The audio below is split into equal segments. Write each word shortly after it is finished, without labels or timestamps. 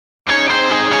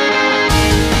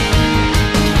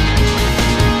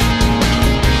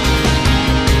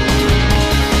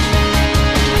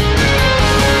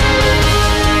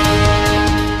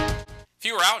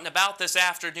about this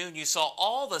afternoon, you saw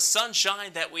all the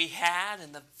sunshine that we had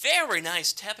and the very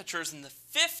nice temperatures in the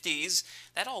 50s.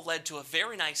 That all led to a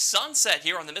very nice sunset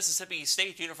here on the Mississippi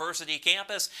State University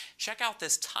campus. Check out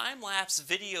this time-lapse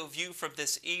video view from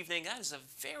this evening. That is a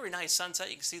very nice sunset.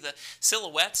 You can see the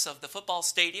silhouettes of the football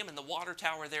stadium and the water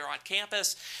tower there on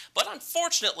campus. But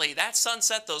unfortunately, that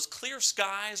sunset, those clear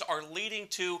skies are leading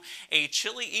to a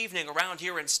chilly evening around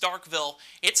here in Starkville.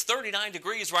 It's 39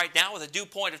 degrees right now with a dew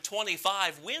point of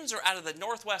 25. Winds are out of the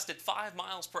northwest at 5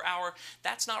 miles per hour.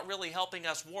 That's not really helping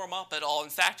us warm up at all. In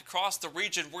fact, across the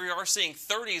region, we are seeing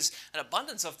 30s, an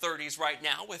abundance of 30s right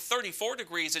now, with 34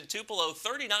 degrees in Tupelo,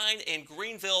 39 in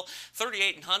Greenville,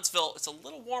 38 in Huntsville. It's a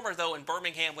little warmer, though, in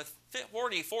Birmingham with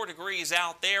 44 degrees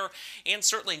out there, and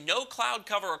certainly no cloud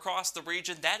cover across the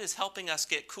region. That is helping us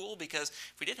get cool, because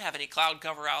if we did have any cloud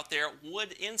cover out there, it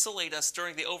would insulate us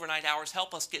during the overnight hours,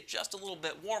 help us get just a little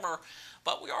bit warmer.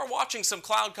 But we are watching some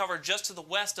cloud cover just to the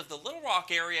west of the Little Rock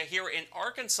area here in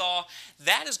Arkansas.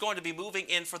 That is going to be moving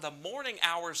in for the morning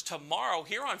hours tomorrow.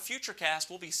 Here on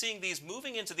Futurecast, we'll be seeing these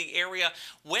moving into the area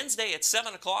Wednesday at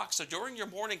 7 o'clock. So during your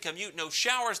morning commute, no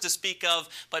showers to speak of,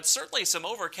 but certainly some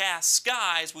overcast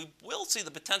skies. We will see the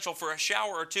potential for a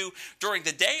shower or two during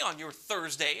the day on your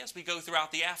Thursday as we go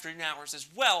throughout the afternoon hours as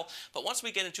well. But once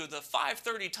we get into the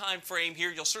 5:30 time frame here,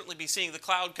 you'll certainly be seeing the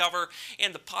cloud cover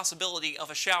and the possibility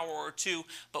of a shower or two.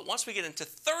 But once we get into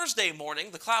Thursday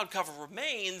morning, the cloud cover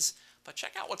remains. But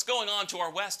check out what's going on to our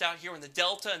west out here in the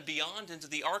Delta and beyond into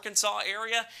the Arkansas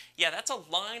area. Yeah, that's a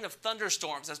line of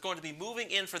thunderstorms that's going to be moving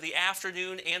in for the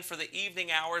afternoon and for the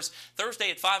evening hours.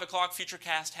 Thursday at 5 o'clock,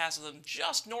 Futurecast has them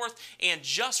just north and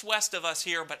just west of us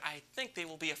here, but I think they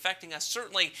will be affecting us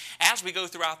certainly as we go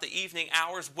throughout the evening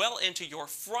hours well into your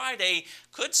Friday.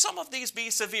 Could some of these be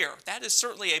severe? That is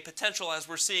certainly a potential, as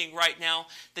we're seeing right now,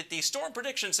 that the Storm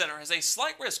Prediction Center has a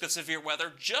slight risk of severe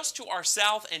weather just to our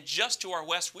south and just to our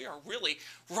west. We are really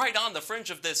right on the fringe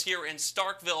of this here in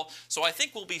Starkville. So I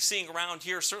think we'll be seeing around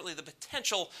here certainly the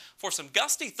potential for some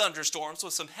gusty thunderstorms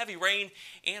with some heavy rain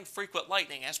and frequent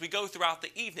lightning as we go throughout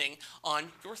the evening on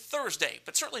your Thursday.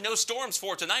 But certainly no storms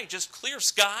for tonight, just clear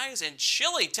skies and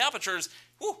chilly temperatures.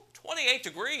 28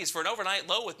 degrees for an overnight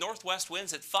low with northwest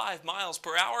winds at 5 miles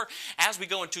per hour. As we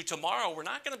go into tomorrow, we're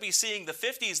not going to be seeing the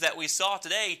 50s that we saw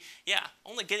today. Yeah,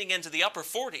 only getting into the upper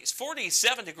 40s.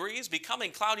 47 degrees,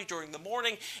 becoming cloudy during the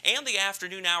morning and the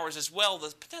afternoon hours as well.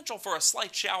 The potential for a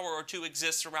slight shower or two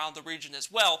exists around the region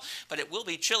as well, but it will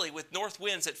be chilly with north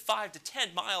winds at 5 to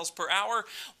 10 miles per hour.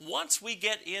 Once we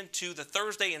get into the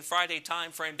Thursday and Friday time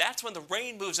frame, that's when the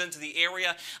rain moves into the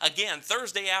area. Again,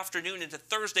 Thursday afternoon into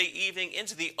Thursday evening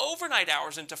into the overnight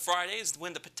hours into Friday is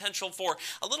when the potential for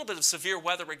a little bit of severe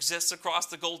weather exists across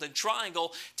the Golden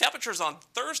Triangle. Temperatures on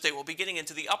Thursday will be getting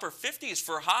into the upper 50s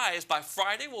for highs. By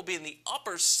Friday, we'll be in the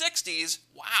upper 60s.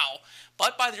 Wow.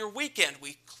 But by your weekend,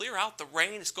 we clear out the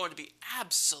rain. It's going to be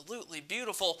absolutely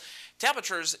beautiful.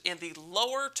 Temperatures in the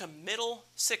lower to middle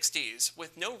 60s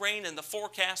with no rain in the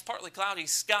forecast, partly cloudy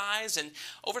skies, and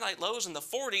overnight lows in the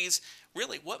 40s.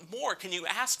 Really, what more can you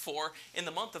ask for in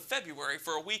the month of February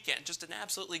for a weekend? Just an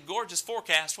absolutely gorgeous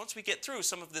forecast once we get through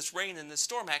some of this rain and this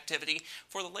storm activity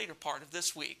for the later part of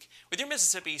this week. With your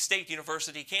Mississippi State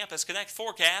University Campus Connect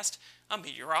forecast, I'm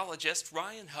meteorologist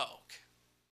Ryan Hoke.